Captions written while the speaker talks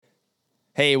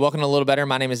Hey, welcome to A Little Better.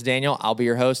 My name is Daniel. I'll be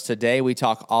your host. Today, we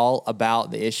talk all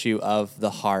about the issue of the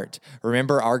heart.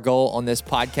 Remember, our goal on this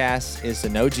podcast is to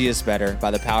know Jesus better by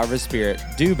the power of His Spirit,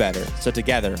 do better, so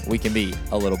together we can be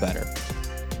a little better.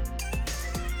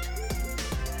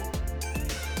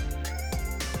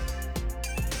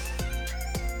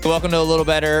 Welcome to A Little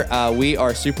Better. We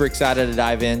are super excited to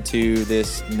dive into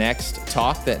this next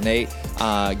talk that Nate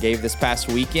gave this past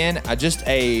weekend. Just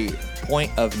a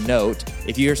point of note,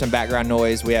 if you hear some background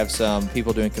noise, we have some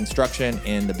people doing construction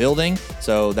in the building,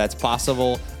 so that's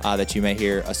possible that you may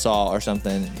hear a saw or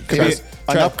something.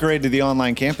 An upgrade to the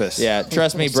online campus. Yeah,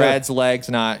 trust me, Brad's legs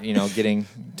not, getting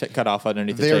cut off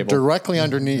underneath the table. They're directly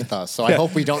underneath us, so I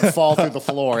hope we don't fall through the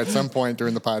floor at some point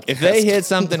during the podcast. If they hit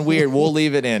something weird, we'll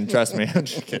leave it in. Trust me. I'm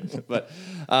just kidding. But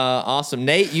awesome.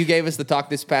 Nate, you gave us the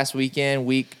talk this past weekend,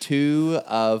 week 2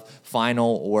 of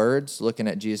Final Words, looking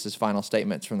at Jesus' final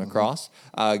statements from the cross.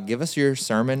 Give us your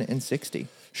sermon in 60.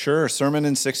 Sure, sermon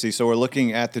in 60. So we're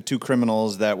looking at the 2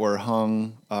 criminals that were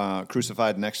hung,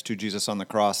 crucified next to Jesus on the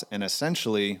cross, and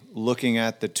essentially looking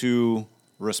at the 2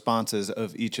 responses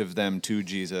of each of them to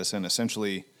Jesus. And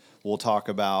essentially, we'll talk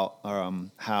about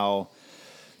how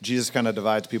Jesus kind of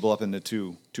divides people up into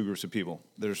two groups of people.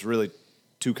 There's really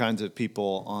 2 kinds of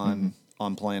people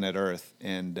on planet Earth,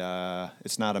 and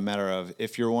it's not a matter of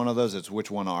if you're one of those, it's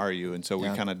which one are you. And so we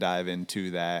kind of dive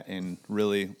into that and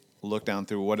really look down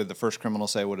through what did the first criminal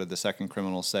say, what did the second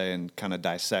criminal say, and kind of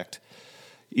dissect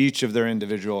each of their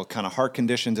individual kind of heart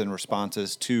conditions and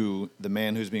responses to the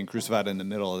man who's being crucified in the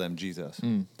middle of them, Jesus.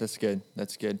 That's good.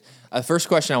 That's good. The first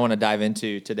question I want to dive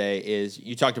into today is,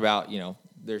 you talked about,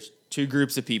 there's 2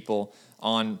 groups of people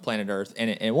on planet Earth.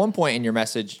 And at one point in your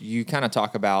message, you kind of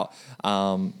talk about,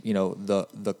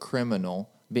 the criminal,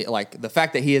 like the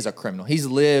fact that he is a criminal. He's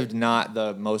lived not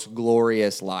the most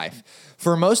glorious life.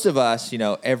 For most of us,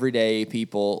 everyday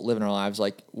people living our lives,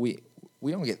 like we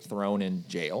don't get thrown in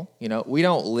jail. We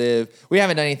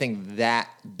haven't done anything that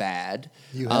bad.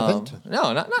 You haven't?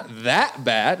 No, not that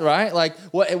bad, right? Like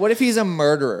what if he's a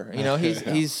murderer?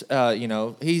 He's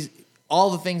all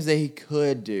the things that he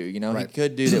could do, Right. he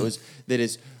could do that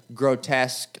is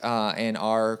grotesque in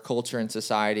our culture and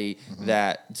society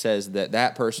that says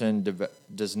that person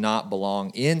does not belong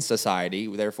in society.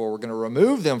 Therefore, we're going to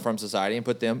remove them from society and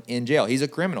put them in jail. He's a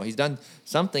criminal. He's done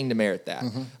something to merit that.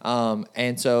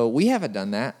 And so we haven't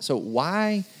done that. So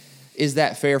why is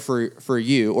that fair for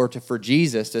you or for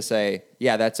Jesus to say,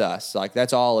 yeah, that's us. Like,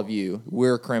 that's all of you.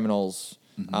 We're criminals.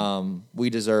 We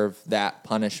deserve that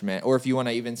punishment. Or if you want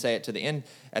to even say it to the end,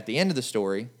 at the end of the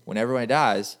story, when everyone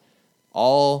dies,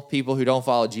 all people who don't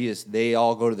follow Jesus, they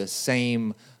all go to the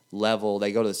same level.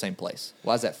 They go to the same place.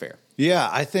 Why is that fair? Yeah,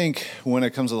 I think when it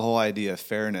comes to the whole idea of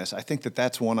fairness, I think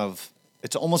that's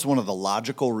it's almost one of the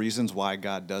logical reasons why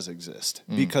God does exist.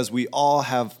 Because we all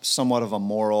have somewhat of a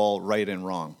moral right and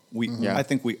wrong. I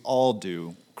think we all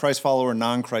do. Christ follower,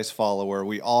 non-Christ follower,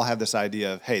 we all have this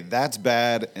idea of, hey, that's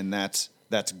bad and that's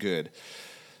good,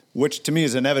 which to me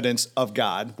is an evidence of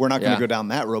God. We're not going to go down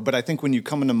that road. But I think when you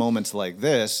come into moments like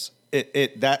this,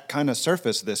 that kind of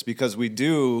surfaced this, because we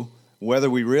do, whether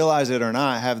we realize it or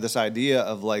not, have this idea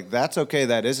of like, that's okay,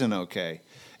 that isn't okay.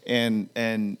 And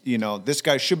this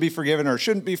guy should be forgiven or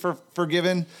shouldn't be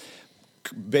forgiven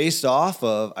based off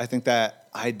of, I think, that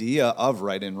idea of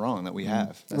right and wrong that we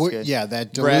have. That's good. Yeah,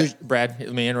 that delusion. Brad,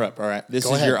 let me interrupt. All right. This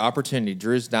Go is ahead. your opportunity.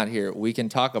 Drew's not here. We can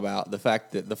talk about the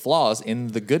fact that the flaws in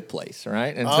the good place,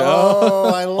 right? And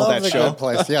I love that the show. good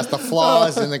place. Yes, the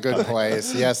flaws in the good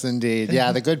place. Yes, indeed.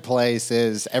 Yeah, the good place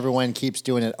is everyone keeps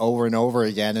doing it over and over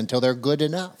again until they're good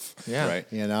enough. yeah. Right.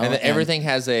 And everything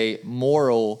has a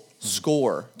moral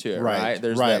score to it, right?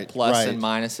 There's that plus and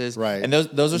minuses, right? And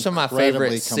those are some of my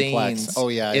Incredibly favorite complex. scenes. Oh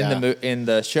yeah, in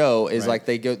the show is Right. like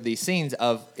they go these scenes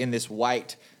of in this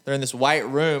white. They're in this white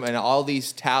room, and all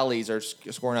these tallies are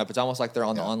scoring up. It's almost like they're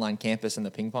on the online campus in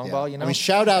the ping pong ball. I mean,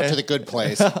 shout out to the Good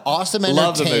Place. Awesome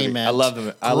Love the movie. entertainment. I love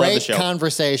the I Great love the show.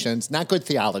 Conversations. Not good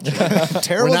theology.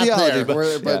 Terrible We're not theology, there.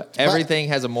 but- But everything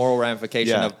has a moral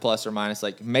ramification Yeah. of plus or minus.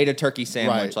 Like made a turkey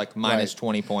sandwich, Right, like minus right.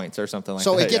 20 points or something like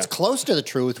So that. it gets close to the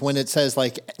truth when it says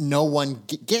like no one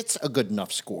gets a good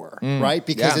enough score, right?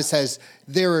 Because it says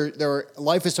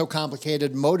life is so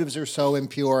complicated, motives are so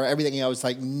impure, everything else.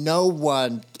 Like no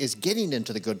one is getting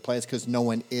into the good place because no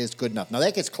one is good enough. Now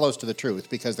that gets close to the truth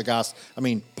because the gospel. I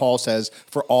mean, Paul says,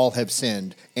 "For all have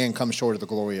sinned and come short of the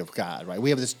glory of God." Right? We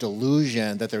have this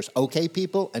delusion that there's okay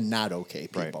people and not okay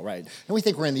people, right? And we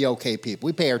think we're in the okay people.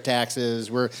 We pay our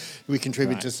taxes. We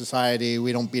contribute to society.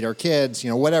 We don't beat our kids.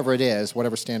 Whatever it is,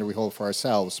 whatever standard we hold for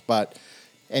ourselves.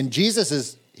 And Jesus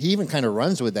is he even kind of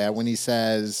runs with that when he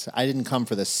says, I didn't come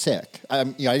for the sick. I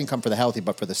didn't come for the healthy,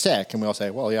 but for the sick. And we all say,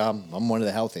 well, yeah, I'm one of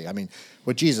the healthy. I mean,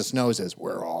 what Jesus knows is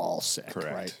we're all sick,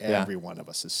 Correct. right? Yeah. Every one of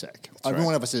us is sick. That's Every right.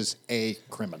 one of us is a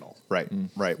criminal. Right,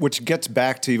 right. Which gets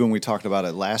back to even we talked about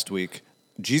it last week.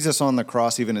 Jesus on the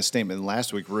cross, even his statement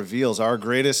last week, reveals our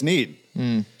greatest need.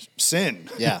 Sin.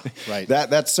 Yeah, right.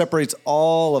 That separates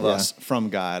all of us from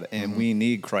God, and we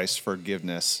need Christ's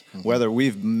forgiveness. Whether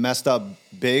we've messed up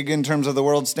big in terms of the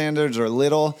world standards or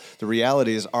little, the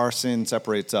reality is our sin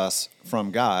separates us from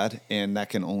God, and that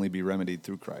can only be remedied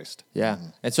through Christ. Yeah.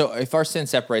 And so if our sin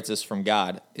separates us from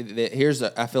God, here's,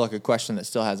 I feel like, a question that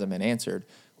still hasn't been answered.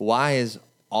 Why is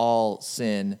all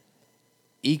sin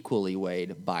equally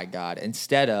weighed by God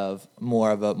instead of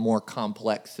more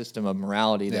complex system of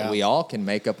morality that we all can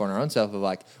make up on our own self of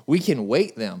like, we can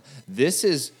weight them. This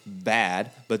is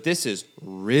bad, but this is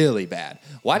really bad.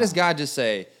 Why does God just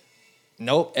say,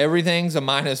 nope, everything's a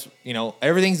minus,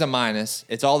 everything's a minus.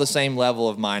 It's all the same level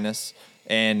of minus,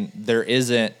 and there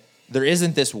isn't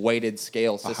this weighted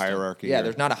scale system. hierarchy Yeah, here.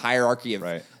 there's not a hierarchy of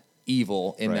Right.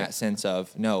 evil in Right. that sense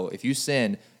of, no, if you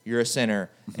sin, you're a sinner,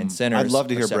 and sinners I'd love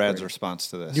to are hear Brad's separated. response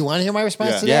to this. Do you want to hear my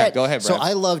response Yeah. to Yeah, that? go ahead, So Brad.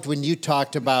 I loved when you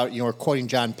talked about, quoting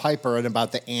John Piper and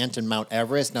about the ant in Mount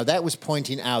Everest. Now, that was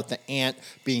pointing out the ant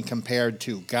being compared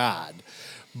to God.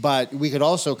 But we could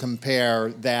also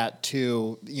compare that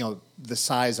to, the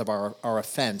size of our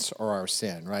offense or our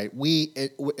sin, right?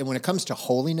 When it comes to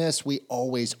holiness, we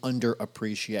always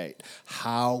underappreciate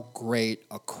how great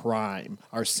a crime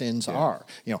our sins are.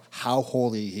 How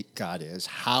holy God is,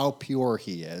 how pure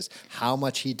he is, how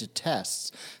much he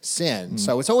detests sin.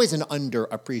 So it's always an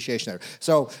underappreciation there.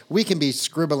 So we can be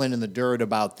scribbling in the dirt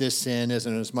about this sin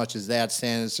isn't as much as that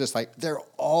sin. It's just like they're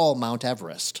all Mount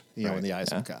Everest, in the eyes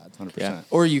of God. 100%. Yeah.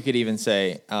 Or you could even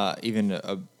say,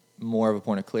 more of a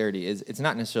point of clarity is it's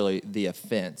not necessarily the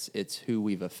offense, it's who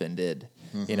we've offended.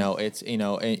 It's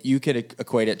and you could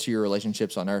equate it to your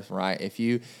relationships on earth, right? If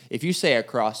you say a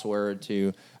cross word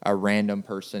to a random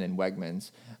person in Wegmans,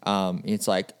 it's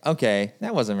like, okay,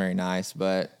 that wasn't very nice,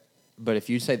 but if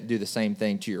you do the same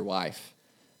thing to your wife,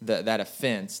 that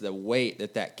offense, the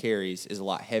weight that carries is a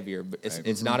lot heavier. But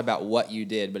it's not about what you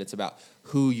did, but it's about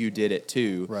who you did it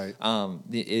to. Right.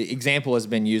 The example has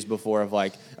been used before of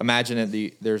like,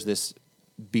 imagine there's this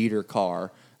beater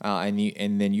car,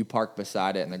 and then you park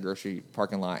beside it in the grocery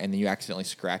parking lot, and then you accidentally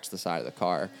scratch the side of the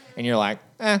car, and you're like,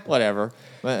 whatever.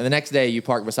 But the next day you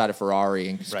park beside a Ferrari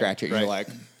and scratch it, and you're like,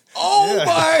 oh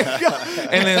my God.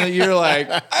 And then you're like,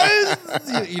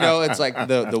 it's like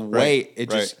the weight.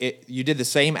 You did the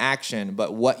same action,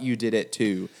 but what you did it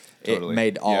to, Totally. it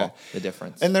made all Yeah. the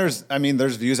difference. And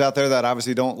there's views out there that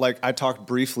obviously don't like. I talked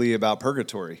briefly about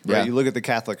purgatory. Right? Yeah. You look at the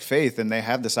Catholic faith, and they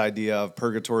have this idea of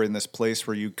purgatory in this place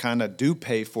where you kind of do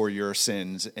pay for your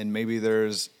sins, and maybe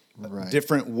there's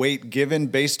different weight given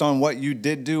based on what you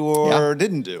did do or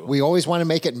didn't do. We always want to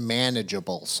make it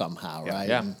manageable somehow, right?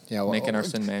 Yeah. And, Making our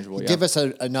sin manageable. Give us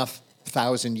enough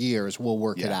 1,000 years, we'll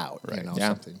work it out. Right.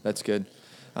 Something. That's good.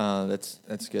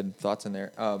 That's good thoughts in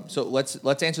there. So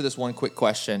let's answer this one quick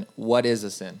question. What is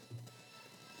a sin?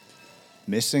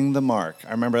 Missing the mark.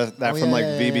 I remember that from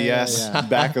VBS yeah.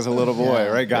 back as a little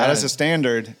boy, right? God has a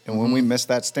standard, and when we miss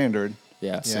that standard,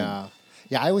 sin. Yeah.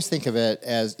 I always think of it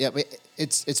as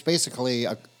it's basically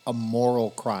a moral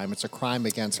crime. It's a crime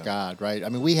against God, right? I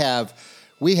mean, we have,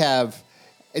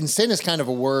 and sin is kind of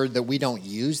a word that we don't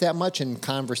use that much in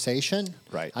conversation.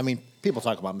 Right. I mean, people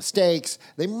talk about mistakes.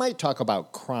 They might talk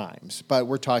about crimes, but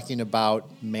we're talking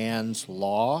about man's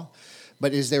law.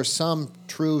 But is there some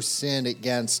true sin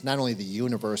against not only the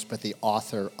universe, but the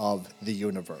author of the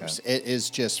universe? Yeah. It is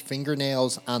just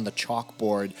fingernails on the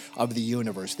chalkboard of the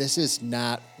universe. This is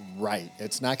not right.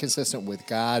 It's not consistent with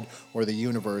God or the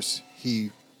universe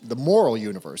the moral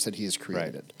universe that he has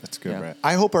created. Right. That's good, right?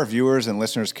 I hope our viewers and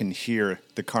listeners can hear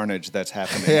the carnage that's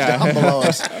happening down below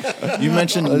us. You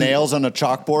mentioned nails on a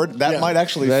chalkboard. That might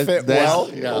actually fit well.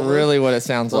 That's really what it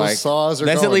sounds like. Saws are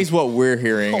that's going. at least what we're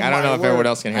hearing. I don't know if everyone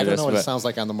else can hear this. I don't know what it sounds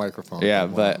like on the microphone. Yeah,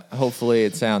 but hopefully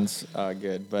it sounds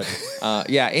good. But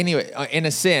anyway, in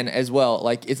a sin as well,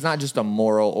 like it's not just a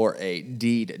moral or a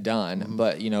deed done,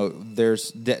 but there's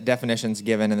definitions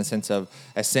given in the sense of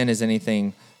a sin is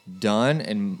anything done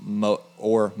and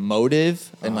or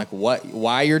motive and like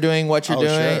why you're doing what you're doing,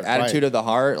 sure. attitude Right. of the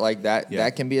heart, like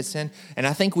that can be a sin. And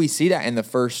I think we see that in the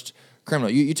first criminal.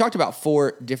 You talked about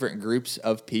 4 different groups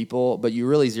of people, but you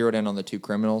really zeroed in on the 2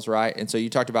 criminals, right? And so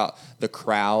you talked about the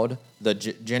crowd, the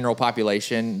general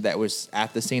population that was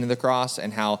at the scene of the cross,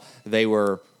 and how they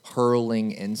were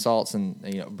hurling insults. And,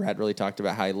 Brad really talked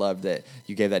about how he loved that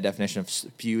you gave that definition of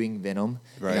spewing venom.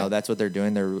 Right. That's what they're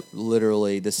doing. They're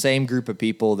literally the same group of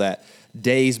people that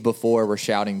days before were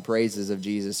shouting praises of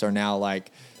Jesus are now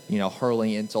like,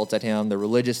 hurling insults at him. The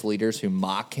religious leaders who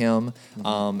mock him,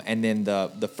 and then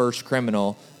the first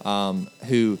criminal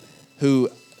who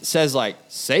says like,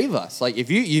 "Save us!" Like if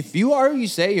you are who you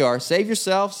say you are, save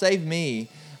yourself, save me.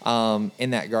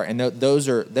 In that garden, and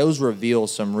those reveal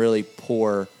some really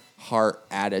poor heart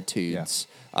attitudes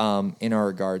in our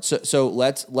regard. So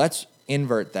let's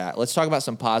invert that. Let's talk about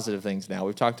some positive things now.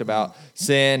 We've talked about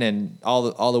sin and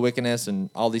all the wickedness and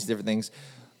all these different things.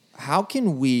 How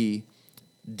can we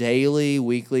daily,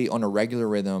 weekly, on a regular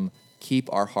rhythm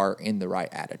keep our heart in the right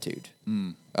attitude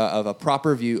of a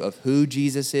proper view of who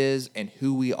Jesus is and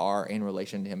who we are in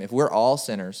relation to him? If we're all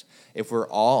sinners, if we're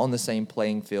all on the same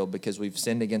playing field because we've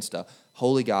sinned against a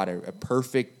holy God, a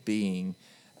perfect being,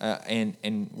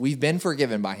 and we've been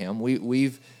forgiven by him,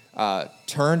 we've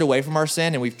turned away from our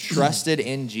sin and we've trusted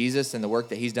in Jesus and the work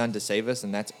that he's done to save us,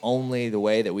 and that's only the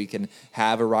way that we can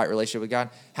have a right relationship with God.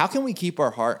 How can we keep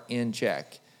our heart in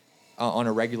check on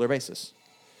a regular basis?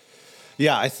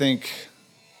 Yeah, I think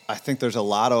there's a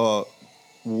lot of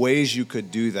ways you could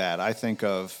do that. I think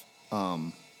of,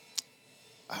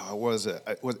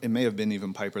 it may have been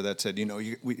even Piper that said,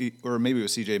 or maybe it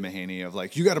was C.J. Mahaney of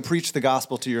like, you got to preach the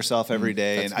gospel to yourself every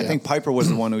day. And I think Piper was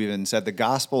the one who even said the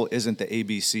gospel isn't the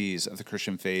ABCs of the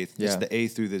Christian faith. It's the A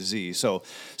through the Z. So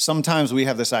sometimes we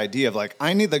have this idea of like,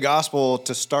 I need the gospel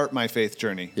to start my faith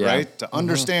journey, right? To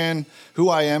understand who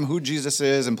I am, who Jesus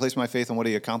is, and place my faith in what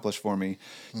he accomplished for me.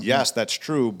 Yes, that's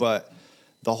true. But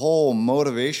the whole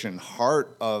motivation,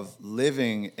 heart of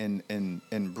living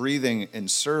and breathing and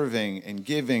serving and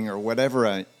giving or whatever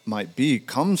it might be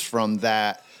comes from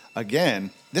that.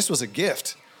 Again, this was a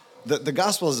gift. The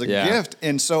gospel is a gift.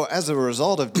 And so as a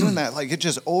result of doing that, like it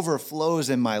just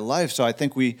overflows in my life. So I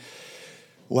think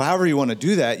however you want to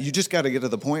do that, you just got to get to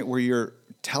the point where you're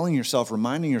telling yourself,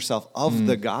 reminding yourself of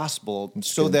the gospel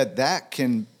so that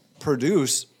can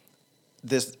produce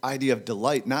this idea of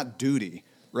delight, not duty.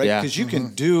 Right? Because you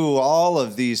can do all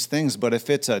of these things, but if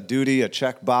it's a duty, a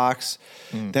checkbox,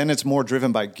 then it's more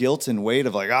driven by guilt and weight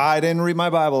of like, I didn't read my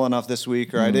Bible enough this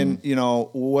week, or I didn't,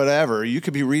 whatever. You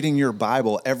could be reading your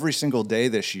Bible every single day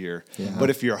this year, but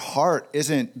if your heart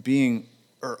isn't being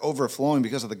or overflowing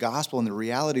because of the gospel and the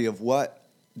reality of what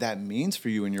that means for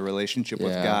you in your relationship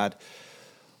with God,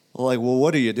 like, well,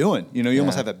 what are you doing? You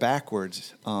almost have it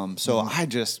backwards.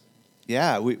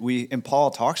 We and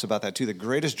Paul talks about that too. The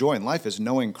greatest joy in life is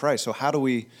knowing Christ. So how do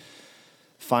we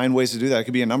find ways to do that? It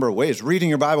could be a number of ways. Reading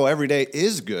your Bible every day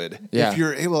is good. If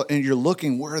you're able and you're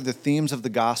looking, where are the themes of the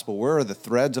gospel? Where are the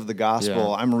threads of the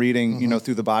gospel? I'm reading,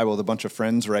 through the Bible with a bunch of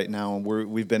friends right now, and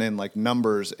we've been in like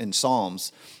Numbers and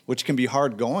Psalms, which can be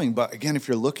hard going. But again, if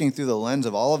you're looking through the lens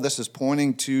of all of this is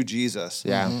pointing to Jesus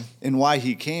and why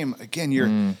he came,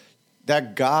 again,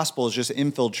 that gospel is just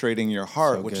infiltrating your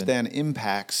heart, which then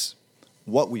impacts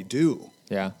what we do.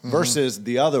 Versus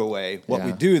the other way, what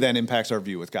we do then impacts our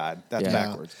view with God. That's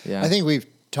backwards. I think we've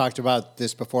talked about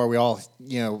this before. We all,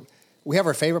 we have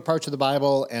our favorite parts of the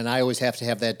Bible, and I always have to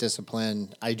have that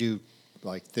discipline. I do,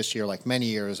 like this year, like many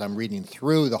years, I'm reading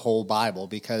through the whole Bible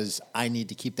because I need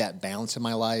to keep that balance in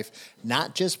my life,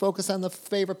 not just focus on the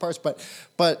favorite parts,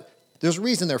 but there's a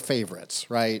reason they're favorites,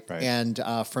 right? And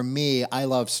for me, I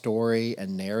love story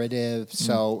and narrative.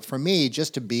 So for me,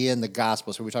 just to be in the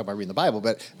gospel, so we talk about reading the Bible,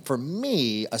 but for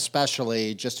me,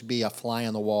 especially just to be a fly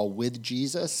on the wall with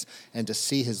Jesus and to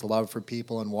see his love for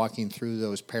people and walking through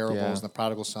those parables and the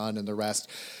prodigal son and the rest.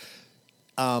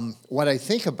 What I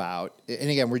think about,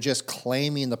 and again, we're just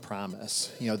claiming the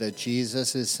promise, that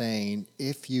Jesus is saying,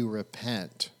 if you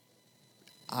repent,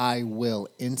 I will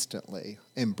instantly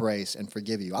embrace and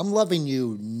forgive you. I'm loving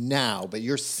you now, but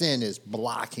your sin is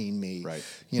blocking me,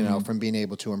 from being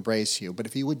able to embrace you. But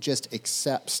if you would just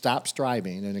stop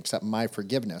striving and accept my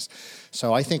forgiveness.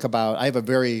 So I think about, I have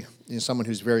someone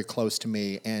who's very close to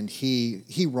me, and he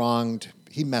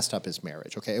messed up his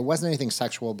marriage. Okay. It wasn't anything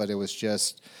sexual, but it was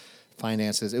just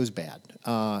finances. It was bad.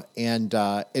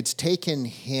 It's taken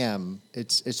him,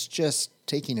 it's just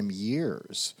taking him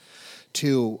years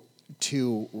to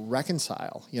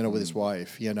reconcile, with his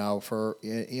wife, and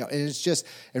it's just,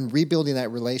 and rebuilding that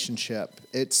relationship,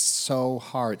 it's so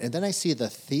hard. And then I see the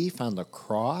thief on the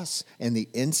cross, and the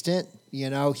instant,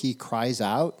 he cries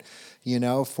out,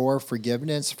 for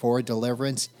forgiveness, for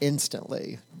deliverance,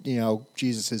 instantly,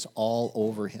 Jesus is all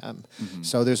over him.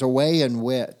 So there's a way in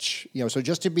which, so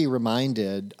just to be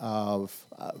reminded of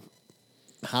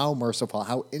how merciful,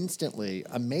 how instantly,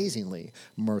 amazingly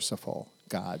merciful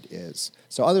God is.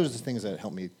 So others are the things that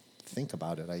help me think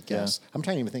about it, I guess. I'm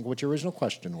trying to even think what your original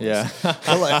question was. Yeah.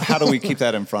 How do we keep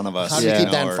that in front of us? How do you Yeah.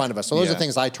 keep that in front of us? So those are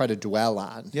things I try to dwell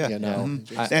on. Yeah. You know?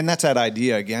 And that's that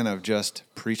idea, again, of just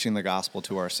preaching the gospel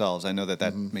to ourselves. I know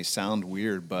that may sound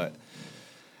weird, but...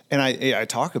 And I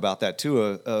talk about that, too,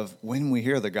 of when we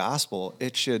hear the gospel,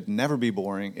 it should never be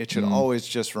boring. It should always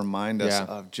just remind us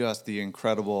of just the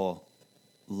incredible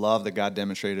love that God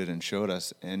demonstrated and showed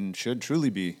us, and should truly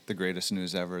be the greatest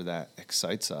news ever that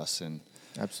excites us. And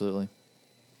Absolutely.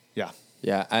 yeah.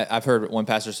 Yeah, I've heard one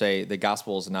pastor say the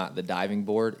gospel is not the diving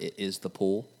board; it is the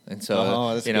pool. And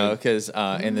so, that's because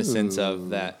in the sense of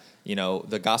that,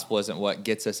 the gospel isn't what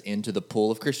gets us into the pool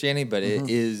of Christianity, but it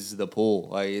is the pool.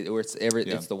 Like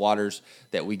it's the waters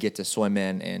that we get to swim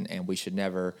in, and we should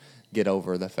never get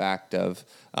over the fact of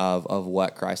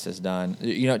what Christ has done.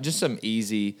 Just some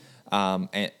easy.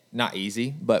 And not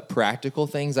easy, but practical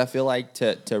things. I feel like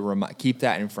to keep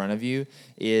that in front of you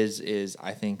is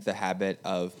I think the habit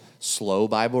of slow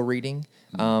Bible reading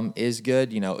is good.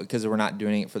 Because we're not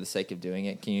doing it for the sake of doing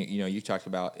it. You talked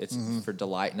about it's for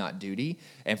delight, not duty.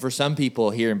 And for some people,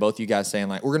 hearing both you guys saying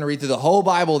like we're going to read through the whole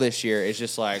Bible this year, it's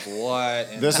just like what?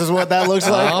 And This is what that looks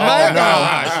like? oh my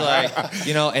gosh!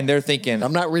 And they're thinking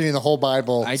I'm not reading the whole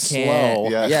Bible I slow.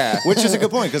 can't. Yeah. Which is a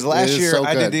good point, because last is year so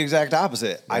I good. did the exact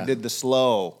opposite. I did the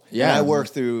slow. Yeah. And I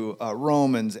worked through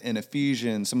Romans and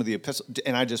Ephesians, some of the epistles,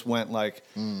 and I just went like,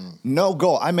 no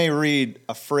goal. I may read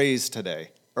a phrase today,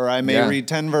 or I may read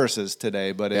 10 verses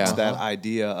today, but it's that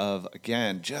idea of,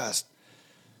 again, just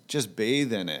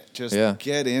bathe in it. Just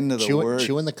get into the word.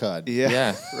 Chewing the cud.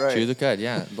 Yeah. Right. Chew the cud.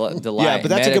 Yeah. Delight. Yeah, but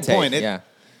that's a good point. Yeah.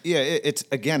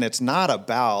 It's not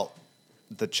about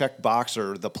the check box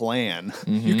or the plan.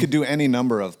 You could do any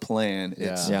number of plan.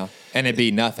 It's, Yeah. And it'd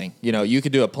be nothing. You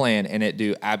could do a plan and it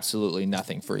do absolutely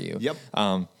nothing for you. Yep.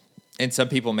 And some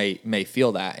people may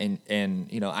feel that. And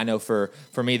I know for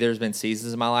me, there's been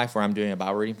seasons in my life where I'm doing a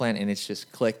Bible reading plan and it's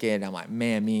just clicking. I'm like,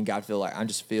 man, me and God feel like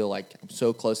I'm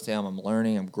so close to him. I'm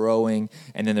learning, I'm growing.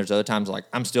 And then there's other times like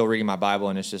I'm still reading my Bible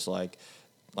and it's just like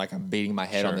I'm beating my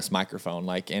head on this microphone,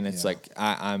 and it's like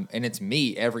I'm, and it's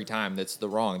me every time that's the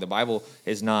wrong. The Bible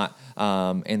is not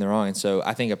in the wrong, and so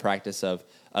I think a practice of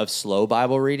slow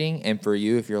Bible reading, and for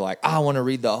you, if you're like, I want to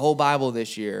read the whole Bible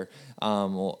this year,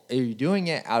 well, are you doing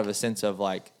it out of a sense of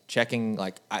like checking,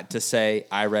 to say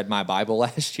I read my Bible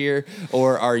last year,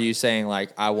 or are you saying like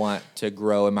I want to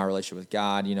grow in my relationship with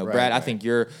God? Brad, I think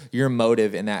your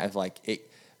motive in that of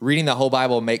reading the whole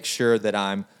Bible makes sure that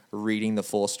I'm reading the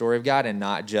full story of God and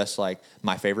not just like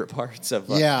my favorite parts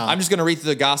of I'm just going to read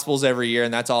through the Gospels every year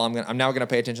and that's all I'm now going to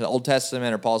pay attention to the Old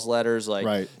Testament or Paul's letters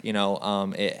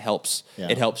it helps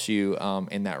you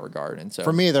in that regard. And so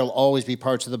for me there'll always be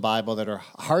parts of the Bible that are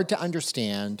hard to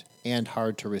understand and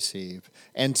hard to receive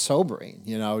and sobering.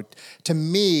 To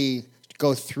me,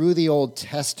 go through the Old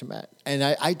Testament and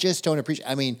I just don't appreciate.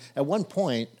 I mean, at one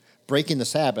point breaking the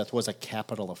Sabbath was a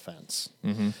capital offense,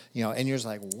 and you're just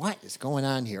like, what is going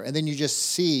on here? And then you just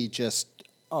see the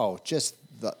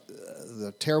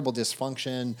terrible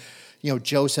dysfunction,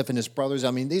 Joseph and his brothers.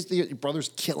 I mean, these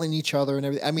brothers killing each other and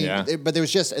everything. I mean, but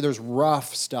there's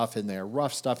rough stuff in there.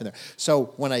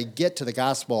 So when I get to the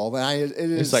gospel, it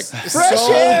is like,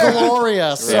 so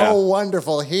glorious, so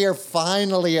wonderful. Here,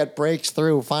 finally it breaks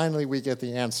through. Finally we get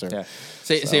the answer. Yeah.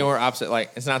 See, we're opposite.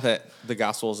 Like, it's not that the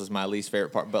Gospels is my least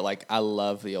favorite part, but like I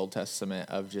love the Old Testament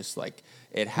of just like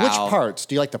it. How Which parts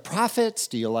do you like? The prophets?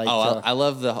 Do you like? I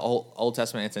love the whole Old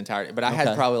Testament in its entirety. But I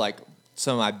had probably like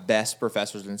some of my best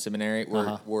professors in seminary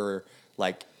were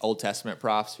like Old Testament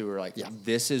profs who were like,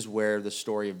 this is where the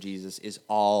story of Jesus is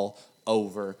all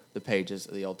over the pages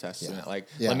of the Old Testament.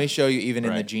 Let me show you even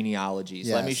in the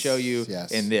genealogies. Let me show you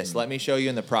in this. Let me show you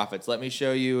in the prophets. Let me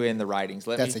show you in the writings.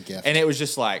 That's a gift. And it was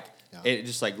just like, it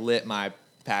just like lit my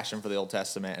passion for the Old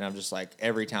Testament. And I'm just like,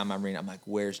 every time I'm reading, I'm like,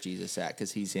 where's Jesus at?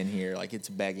 Because he's in here. Like, it's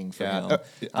begging for him.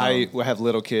 I have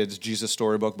little kids, Jesus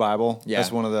Storybook Bible. Yeah.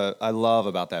 That's one of I love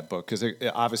about that book because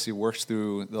it obviously works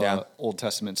through the Old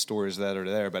Testament stories that are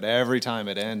there. But every time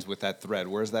it ends with that thread.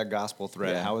 Where's that gospel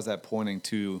thread? How is that pointing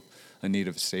to a need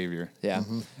of a Savior? Yeah.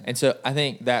 And so I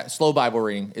think that slow Bible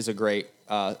reading is a great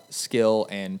skill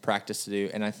and practice to do.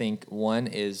 And I think one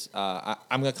is,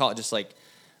 I'm going to call it just like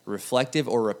reflective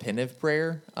or repentive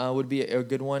prayer would be a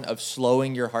good one, of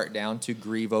slowing your heart down to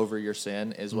grieve over your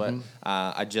sin is what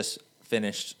I just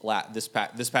finished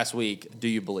this past week. Do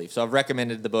You Believe? So I've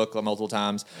recommended the book multiple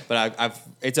times, but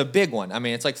it's a big one. I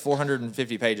mean, it's like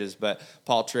 450 pages, but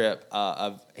Paul Tripp,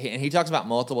 and he talks about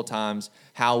multiple times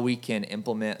how we can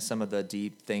implement some of the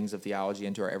deep things of theology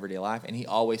into our everyday life. And he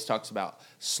always talks about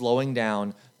slowing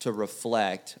down to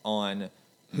reflect on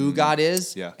who God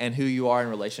is Yeah. and who you are in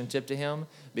relationship to Him.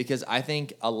 Because I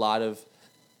think a lot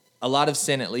of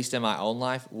sin, at least in my own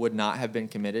life, would not have been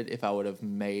committed if I would have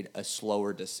made a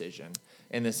slower decision,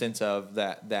 in the sense of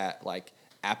that like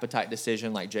appetite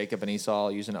decision, like Jacob and Esau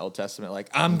using the Old Testament, like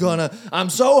I'm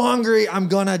so hungry, I'm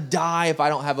gonna die if I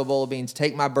don't have a bowl of beans.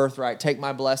 Take my birthright, take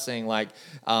my blessing. Like,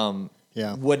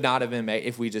 would not have been made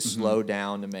if we just slowed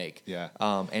down to make,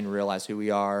 and realize who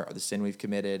we are, or the sin we've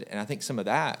committed. And I think some of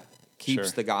that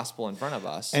keeps the gospel in front of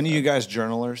us. Any of you guys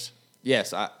journalers?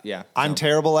 Yes, I'm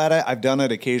terrible at it. I've done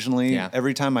it occasionally. Yeah.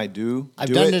 Every time I do,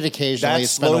 I've done it occasionally. That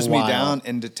It's been a slows me while. down,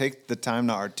 and to take the time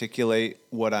to articulate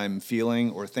what I'm feeling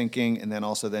or thinking, and then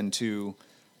also to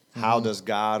how does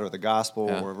God or the gospel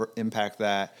or impact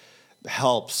that,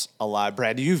 helps a lot.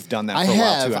 Brad, you've done that for a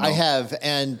while too. I have,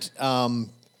 and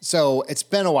so it's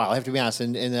been a while. I have to be honest,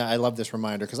 and I love this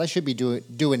reminder because I should be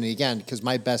doing it again. Because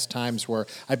my best times were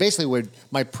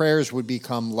my prayers would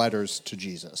become letters to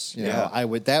Jesus. You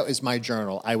know, that was my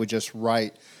journal. I would just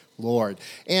write, Lord,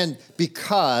 and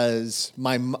because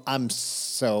I'm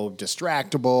so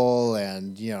distractible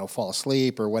and fall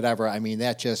asleep or whatever. I mean,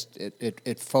 that just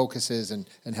it focuses and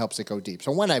helps it go deep.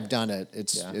 So when I've done it,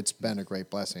 it's been a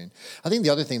great blessing. I think the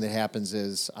other thing that happens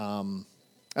is.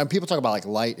 And people talk about like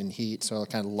light and heat, so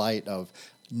kind of light of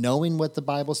knowing what the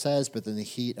Bible says, but then the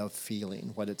heat of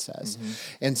feeling what it says.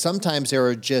 And sometimes there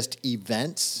are just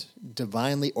events,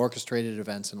 divinely orchestrated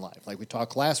events in life. Like we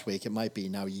talked last week, it might be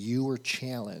now you were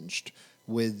challenged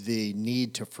with the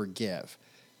need to forgive.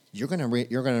 You're going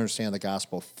to understand the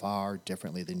gospel far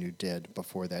differently than you did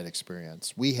before that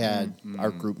experience. We had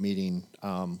our group meeting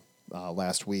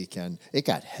last week, and it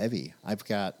got heavy.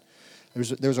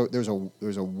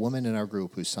 There's a woman in our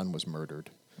group whose son was murdered.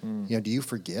 Do you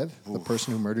forgive the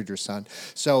person who murdered your son?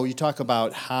 So you talk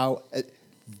about how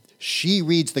she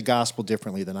reads the gospel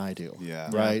differently than I do. Yeah.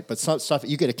 Right. But some stuff,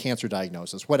 you get a cancer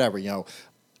diagnosis, whatever.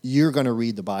 You're going to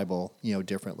read the Bible,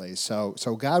 differently. So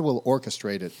God will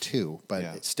orchestrate it too.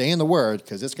 But stay in the Word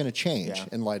because it's going to change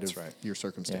in light of your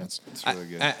circumstance. It's really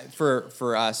good.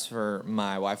 For us, for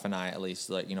my wife and I, at least,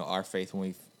 like our faith when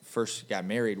we first got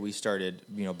married, we started,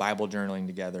 Bible journaling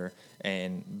together.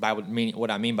 And Bible meaning, what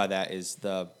I mean by that is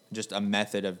just a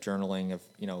method of journaling of,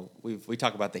 we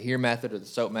talk about the HEAR method or the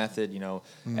SOAP method,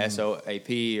 SOAP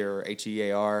or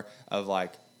HEAR, of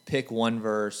like pick one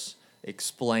verse,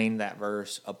 explain that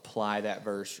verse, apply that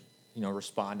verse,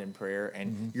 respond in prayer,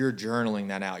 and you're journaling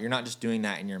that out. You're not just doing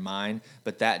that in your mind,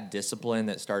 but that discipline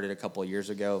that started a couple of years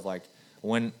ago of like,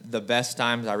 when the best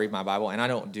times I read my Bible, and I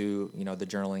don't do, the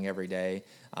journaling every day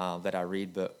that I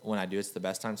read, but when I do, it's the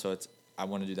best time. So I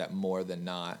want to do that more than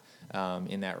not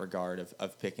in that regard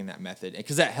of picking that method.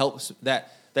 Because that helps,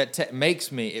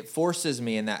 makes me, it forces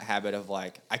me in that habit of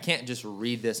like, I can't just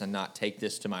read this and not take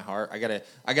this to my heart. I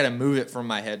gotta move it from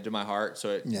my head to my heart so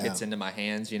it gets into my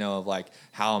hands, of like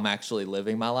how I'm actually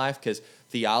living my life. Because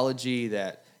theology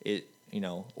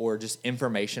or just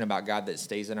information about God that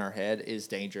stays in our head is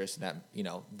dangerous. And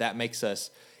that makes us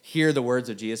hear the words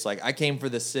of Jesus, like, I came for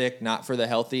the sick, not for the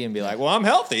healthy, and be like, well, I'm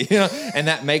healthy. And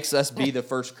that makes us be the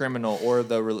first criminal, or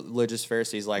the religious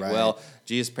Pharisees, like, well,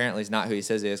 Jesus apparently is not who he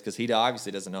says he is, because he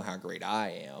obviously doesn't know how great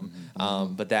I am.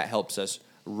 But that helps us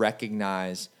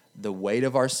recognize the weight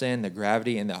of our sin, the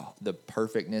gravity, and the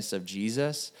perfectness of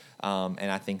Jesus.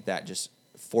 And I think that just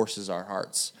forces our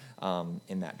hearts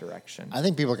in that direction. I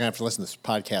think people are going to have to listen to this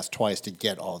podcast twice to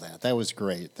get all that. That was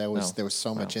great. There was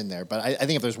so much in there. But I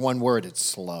think if there's one word, it's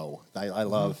slow. I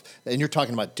love, and you're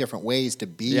talking about different ways to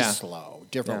be slow,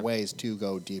 different ways to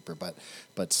go deeper,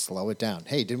 but slow it down.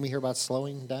 Hey, didn't we hear about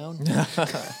slowing down? That's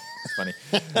funny.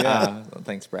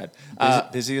 Thanks, Brad.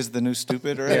 Busy is the new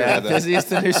stupid, right? Yeah, busy is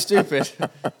the new stupid.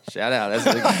 Shout out.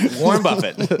 That's Warren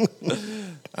Buffett.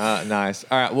 Nice.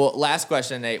 All right. Well, last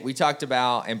question, Nate. We talked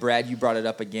about, and Brad, you brought it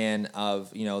up again,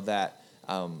 of that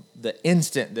the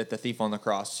instant that the thief on the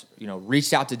cross,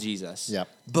 reached out to Jesus. Yep.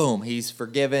 Boom. He's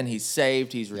forgiven. He's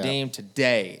saved. He's redeemed. Yep.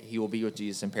 Today, he will be with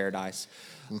Jesus in paradise.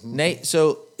 Nate,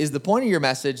 so is the point of your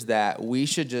message that we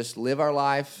should just live our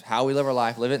life, how we live our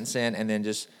life, live it in sin, and then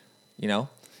just,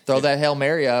 throw that Hail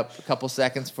Mary up a couple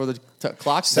seconds for the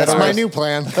clock? That's my new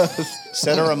plan.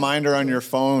 Set a reminder on your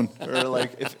phone, or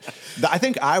like I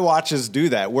think iWatches do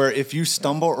that, where if you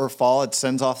stumble or fall, it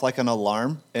sends off like an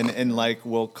alarm, and like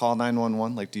we'll call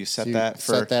 911. Like, do you set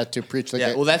that to preach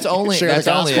the well, that's only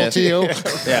if, to you.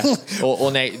 Yeah. Well,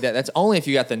 Nate, that's only if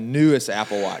you got the newest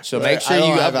Apple Watch. So make sure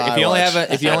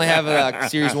if you only have a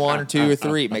Series 1 or 2 or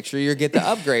 3, make sure you get the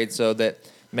upgrade so that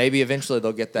maybe eventually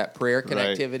they'll get that prayer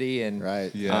connectivity,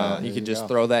 and you can just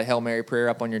throw that Hail Mary prayer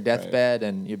up on your deathbed,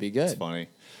 and you'll be good. It's funny.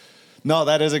 No,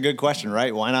 that is a good question,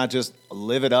 right? Why not just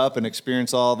live it up and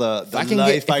experience all the If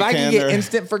life I can get there?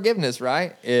 instant forgiveness,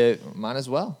 right? It might as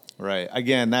well. Right.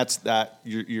 Again, that's that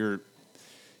you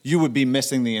would be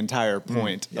missing the entire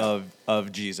point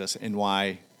of Jesus and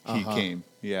why he came.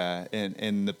 Yeah.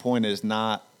 And the point is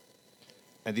not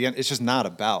at the end, it's just not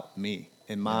about me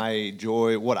and my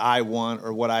joy, what I want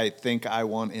or what I think I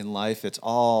want in life. It's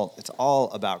all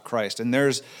about Christ. And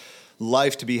there's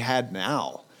life to be had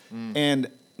now. And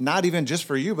not even just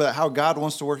for you, but how God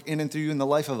wants to work in and through you in the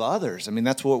life of others. I mean,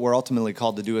 that's what we're ultimately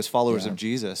called to do as followers of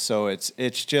Jesus. So it's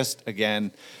just,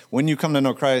 again, when you come to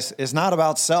know Christ, it's not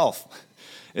about self.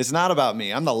 It's not about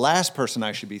me. I'm the last person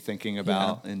I should be thinking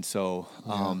about. And so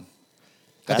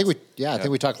I think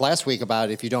we talked last week about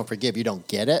if you don't forgive, you don't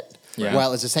get it. Yeah.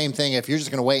 Well, it's the same thing. If you're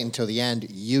just going to wait until the end,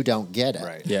 you don't get it.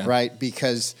 Right. Yeah. Right?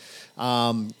 Because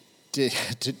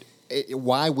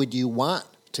why would you want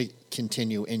to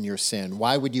continue in your sin?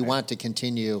 Why would you want to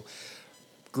continue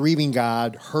grieving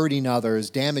God, hurting others,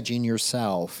 damaging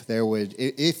yourself?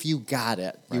 If you got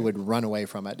it, you would run away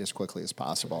from it as quickly as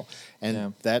possible.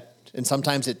 And and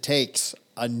sometimes it takes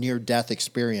a near-death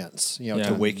experience,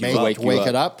 to wake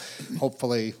it up.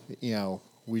 Hopefully,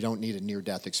 we don't need a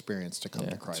near-death experience to come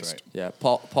to Christ. That's right. Yeah,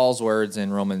 Paul's words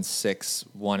in Romans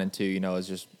 6:1-2, is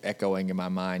just echoing in my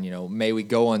mind. May we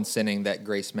go on sinning that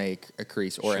grace may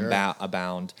increase or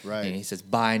abound. Right. And he says,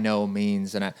 by no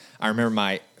means. And I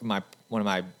remember one of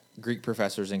my Greek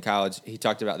professors in college. He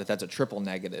talked about that's a triple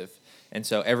negative. And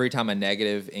so every time a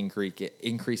negative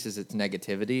increases its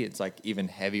negativity, it's like even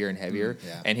heavier and heavier.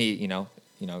 And he,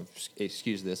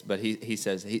 excuse this, but he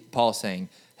says Paul's saying,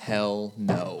 hell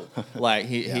no. Like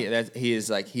he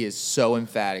is so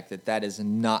emphatic that is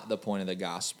not the point of the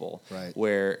gospel. Right.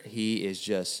 Where he is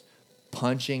just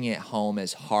punching it home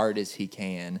as hard as he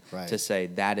can to say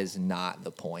that is not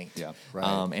the point. Yeah.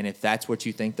 Right. And if that's what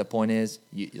you think the point is,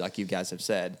 like you guys have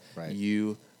said,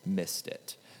 you missed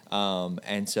it.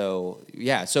 And so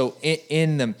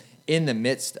in the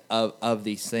midst of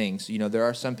these things, there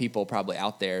are some people probably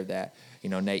out there that,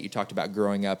 Nate, you talked about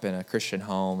growing up in a Christian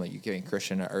home, that you getting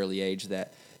Christian at an early age,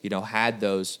 that, had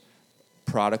those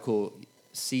prodigal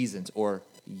seasons or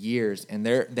years, and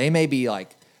they may be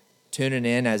like tuning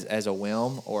in as a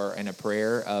whim or in a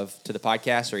prayer to the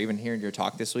podcast or even hearing your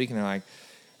talk this week, and they're like,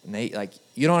 Nate, like,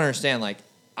 you don't understand, like,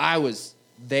 I was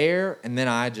there and then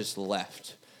I just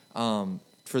left.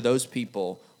 For those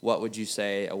people, what would you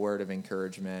say a word of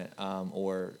encouragement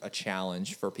or a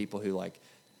challenge for people who like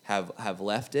have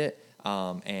left it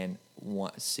and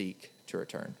seek to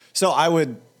return? So I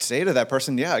would say to that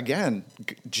person, again,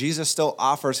 Jesus still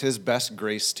offers his best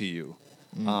grace to you.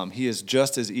 He is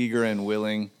just as eager and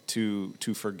willing to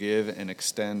forgive and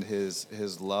extend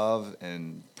his love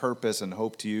and purpose and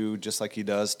hope to you, just like he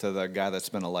does to the guy that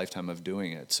spent a lifetime of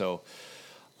doing it. So,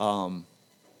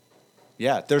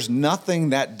 there's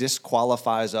nothing that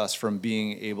disqualifies us from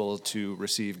being able to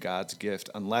receive God's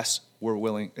gift unless we're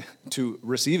willing to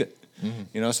receive it.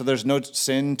 Mm-hmm. So there's no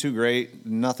sin too great,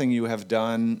 nothing you have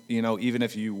done, even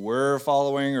if you were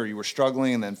following or you were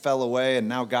struggling and then fell away and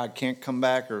now God can't come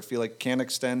back or feel like can't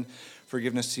extend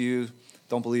forgiveness to you.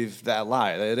 Don't believe that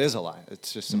lie. It is a lie.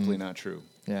 It's just simply not true.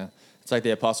 Yeah. It's like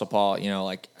the Apostle Paul,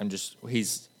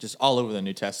 he's just all over the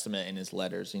New Testament in his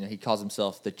letters. He calls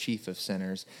himself the chief of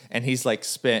sinners, and he's like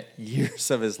spent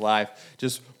years of his life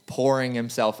just pouring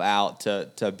himself out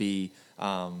to be,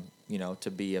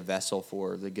 to be a vessel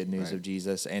for the good news of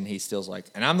Jesus. And he still's like,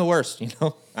 and I'm the worst, and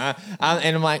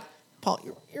I'm like, Paul,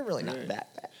 you're really not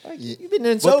that bad. Like, you've been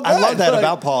doing so good. I love that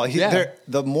about Paul.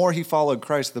 The more he followed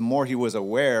Christ, the more he was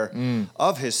aware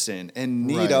of his sin and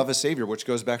need of a Savior, which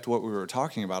goes back to what we were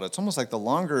talking about. It's almost like the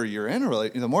longer you're in a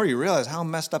relationship, the more you realize how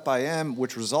messed up I am,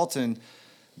 which results in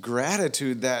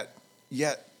gratitude that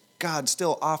yet God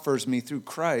still offers me through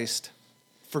Christ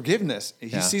forgiveness.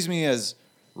 He sees me as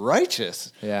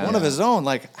righteous, one of his own.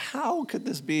 Like, how could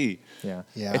this be? Yeah.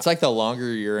 It's like the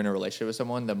longer you're in a relationship with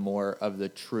someone, the more of the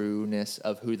trueness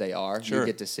of who they are you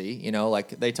get to see.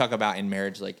 Like they talk about in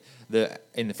marriage, like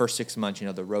in the first 6 months,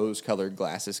 the rose-colored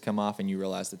glasses come off and you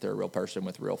realize that they're a real person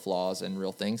with real flaws and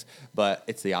real things. But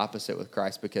it's the opposite with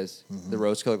Christ, because the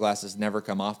rose-colored glasses never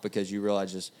come off, because you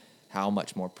realize just how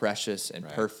much more precious and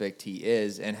perfect he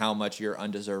is, and how much you're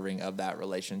undeserving of that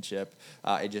relationship.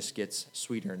 It just gets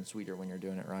sweeter and sweeter when you're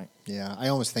doing it right. Yeah,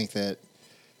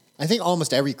 I think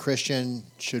almost every Christian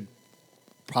should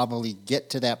probably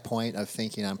get to that point of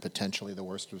thinking I'm potentially the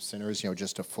worst of sinners,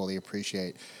 just to fully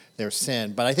appreciate their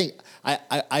sin. But I think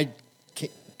I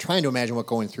trying to imagine what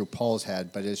going through Paul's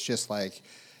head, but it's just like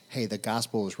hey, the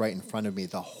gospel is right in front of me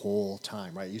the whole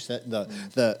time, right? You said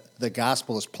the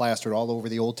gospel is plastered all over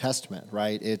the Old Testament,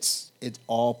 right? It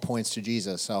all points to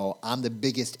Jesus. So I'm the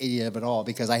biggest idiot of it all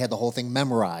because I had the whole thing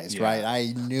memorized, right?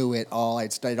 I knew it all.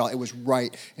 I'd studied all. It was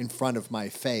right in front of my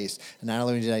face. And not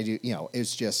only did I do,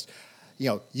 it's just,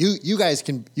 you guys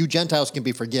you Gentiles can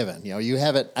be forgiven. You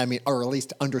have it, or at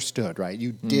least understood, right?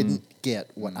 You didn't get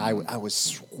what I was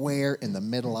square in the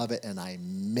middle of it and I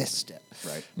missed it,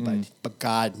 right? But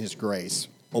God in His grace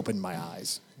opened my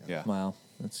eyes. Yeah. Wow,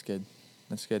 that's good.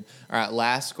 That's good. All right,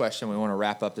 last question we want to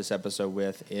wrap up this episode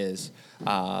with is,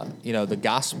 the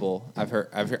gospel. I've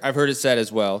heard it said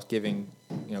as well, giving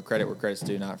credit where credit's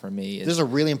due, not from me. This is a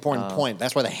really important point.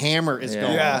 That's why the hammer is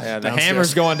going. Yeah, the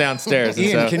hammer's going downstairs.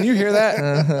 Ian, can you hear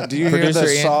that? Do you hear the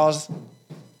saws? Not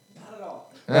at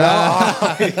all.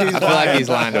 I feel like he's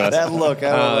lying to us. That look. I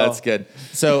don't know. That's good.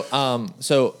 So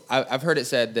I've heard it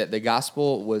said that the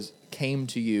gospel came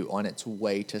to you on its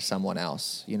way to someone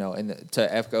else, and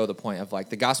to echo the point of like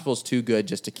the gospel is too good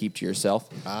just to keep to yourself.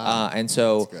 And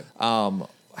so,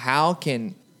 how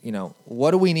can,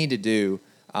 what do we need to do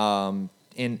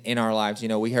in our lives?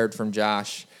 We heard from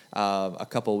Josh a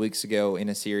couple of weeks ago in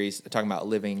a series talking about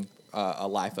living a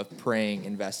life of praying,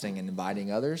 investing, and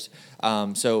inviting others.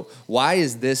 So why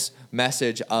is this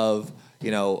message of,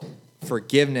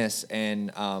 forgiveness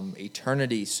and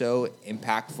eternity so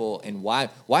impactful, and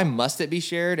why must it be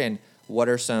shared, and what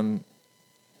are some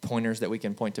pointers that we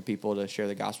can point to people to share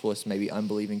the gospel with, maybe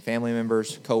unbelieving family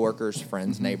members, coworkers,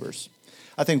 friends, neighbors?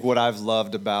 I think what I've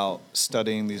loved about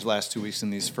studying these last 2 weeks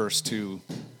and these first two,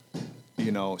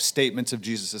 statements of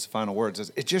Jesus' final words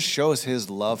is it just shows His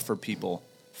love for people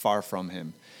far from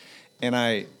Him. And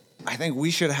I think we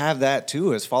should have that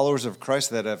too as followers of Christ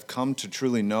that have come to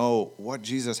truly know what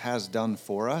Jesus has done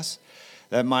for us,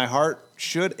 that my heart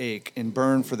should ache and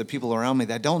burn for the people around me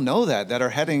that don't know that are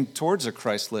heading towards a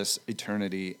Christless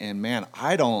eternity. And man,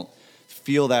 I don't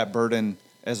feel that burden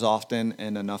as often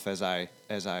and enough as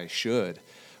I should,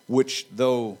 which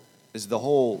though is the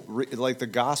whole, like the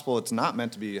gospel, it's not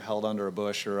meant to be held under a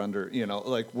bush or under,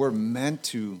 we're meant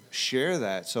to share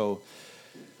that. So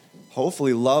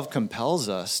hopefully love compels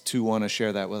us to want to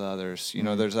share that with others.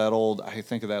 There's I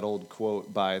think of that old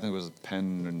quote by, I think it was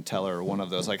Penn and Teller, or one of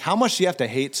those, like, how much do you have to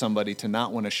hate somebody to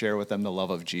not want to share with them the love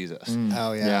of Jesus?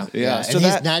 Oh, yeah. Yeah. So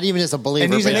he's not even as a believer,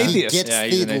 and he's but an he atheist.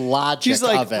 gets the logic He's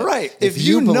like, of it. right, If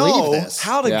you believe know this,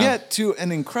 how to get to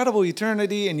an incredible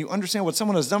eternity and you understand what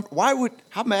someone has done,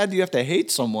 how mad do you have to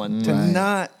hate someone to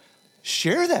not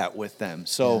share that with them?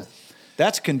 So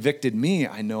that's convicted me,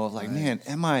 I know, of like, man,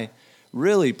 am I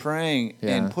really praying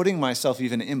and putting myself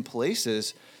even in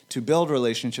places to build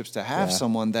relationships, to have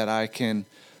someone that I can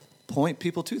point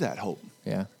people to that hope.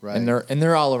 Yeah, right. And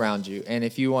they're all around you. And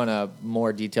if you want a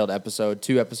more detailed episode,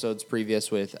 2 episodes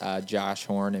previous with Josh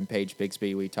Horn and Paige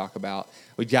Bixby, we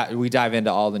dive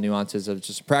into all the nuances of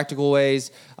just practical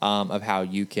ways of how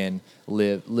you can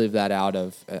live that out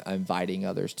of inviting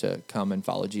others to come and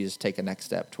follow Jesus, take a next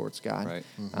step towards God. Right.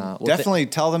 Definitely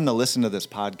tell them to listen to this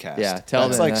podcast. Yeah, tell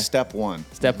them. That's like step one.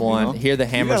 Step one. Hear the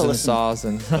hammers and the saws,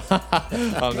 and you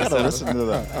gotta listen to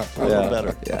that a little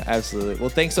better. Yeah, absolutely. Well,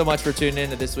 thanks so much for tuning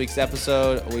in to this week's episode.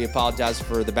 We apologize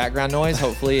for the background noise.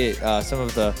 Hopefully, some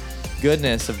of the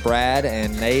goodness of Brad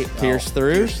and Nate pierced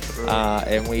through.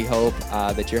 And we hope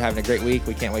that you're having a great week.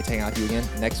 We can't wait to hang out with you again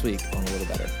next week on A Little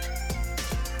Better.